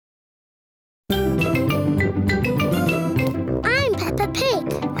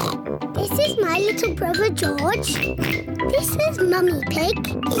my little brother George. This is Mummy Pig.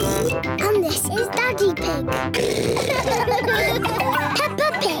 And this is Daddy Pig. Peppa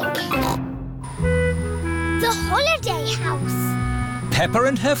Pig. The holiday house. Peppa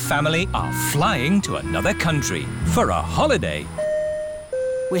and her family are flying to another country for a holiday.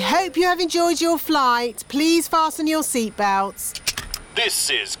 We hope you have enjoyed your flight. Please fasten your seatbelts. This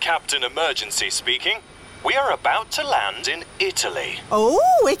is Captain Emergency speaking. We are about to land in Italy.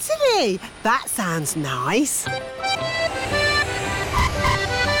 Oh, Italy! That sounds nice.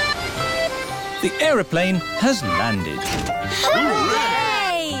 The aeroplane has landed.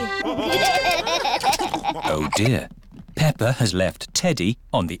 Hooray! Oh dear, Peppa has left Teddy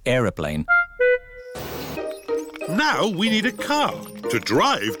on the aeroplane. Now we need a car to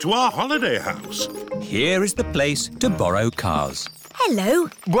drive to our holiday house. Here is the place to borrow cars. Hello.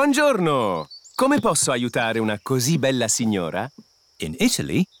 Buongiorno. Come posso aiutare una così bella signora? In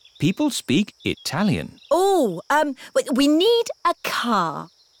Italy, people speak Italian. Oh, we need a car.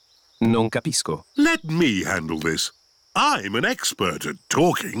 Non capisco. Let me handle this. I'm an expert at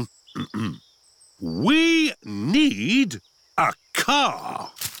talking. We need a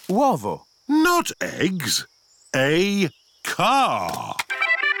car. Uovo. Not eggs. A car.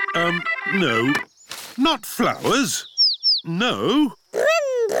 No. Not flowers. No.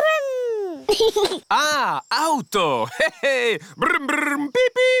 Brum, brum. Ah, auto. Hey, brum, brum,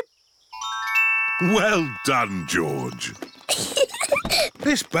 beep, beep. Well done, George.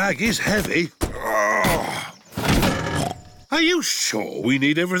 This bag is heavy. Oh. Are you sure we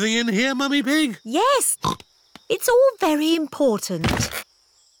need everything in here, Mummy Pig? Yes. It's all very important.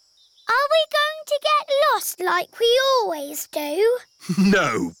 Are we going to get lost like we always do?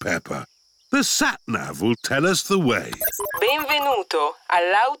 No, Peppa. The sat-nav will tell us the way. Benvenuto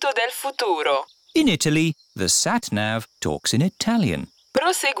all'auto del futuro. In Italy, the sat-nav talks in Italian.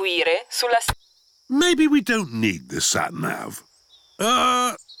 Proseguire sulla... Maybe we don't need the sat-nav.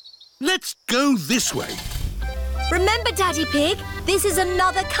 Let's go this way. Remember, Daddy Pig, this is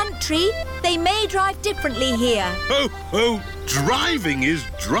another country. They may drive differently here. Oh, driving is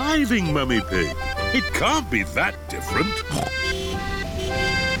driving, Mummy Pig. It can't be that different.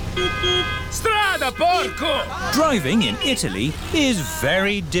 Strada, porco! Driving in Italy is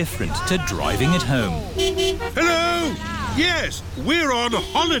very different to driving at home. Hello! Yes, we're on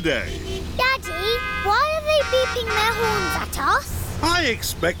holiday. Daddy, why are they beeping their horns at us? I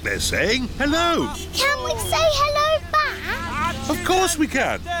expect they're saying hello. Can we say hello back? Of course we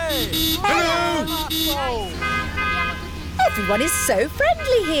can. Hello! Everyone is so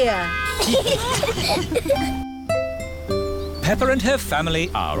friendly here. Peppa and her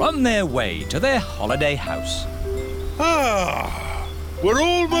family are on their way to their holiday house. Ah, we're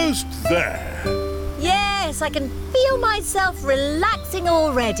almost there. Yes, I can feel myself relaxing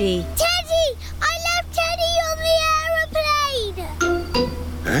already. Teddy! I left Teddy on the aeroplane!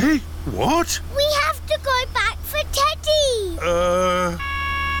 Eh? What? We have to go back for Teddy!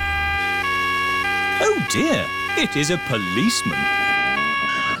 Oh dear, it is a policeman.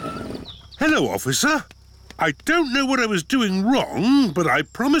 Hello, officer. I don't know what I was doing wrong, but I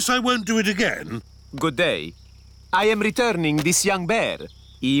promise I won't do it again. Good day. I am returning this young bear.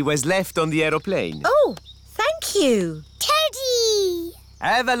 He was left on the aeroplane. Oh, thank you. Teddy!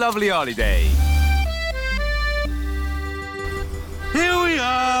 Have a lovely holiday. Here we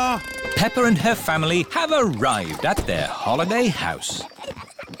are. Peppa and her family have arrived at their holiday house.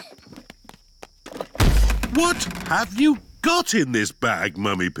 What have you got in this bag,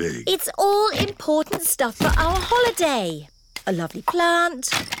 Mummy Pig? It's all important stuff for our holiday. A lovely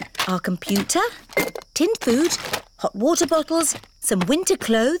plant, our computer, tinned food, hot water bottles, some winter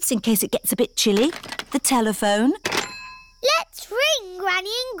clothes in case it gets a bit chilly, the telephone. Let's ring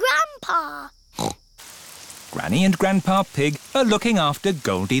Granny and Grandpa. Granny and Grandpa Pig are looking after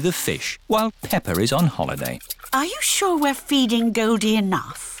Goldie the fish while Peppa is on holiday. Are you sure we're feeding Goldie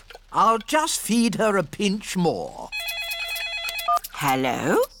enough? I'll just feed her a pinch more.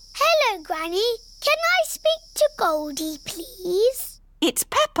 Hello? Hello, Granny. Can I speak to Goldie, please? It's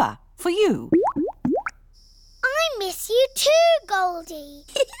Peppa, for you. I miss you too, Goldie.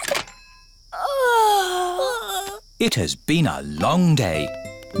 It has been a long day.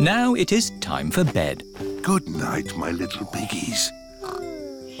 Now it is time for bed. Good night, my little piggies.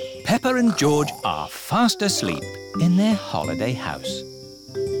 Peppa and George are fast asleep in their holiday house.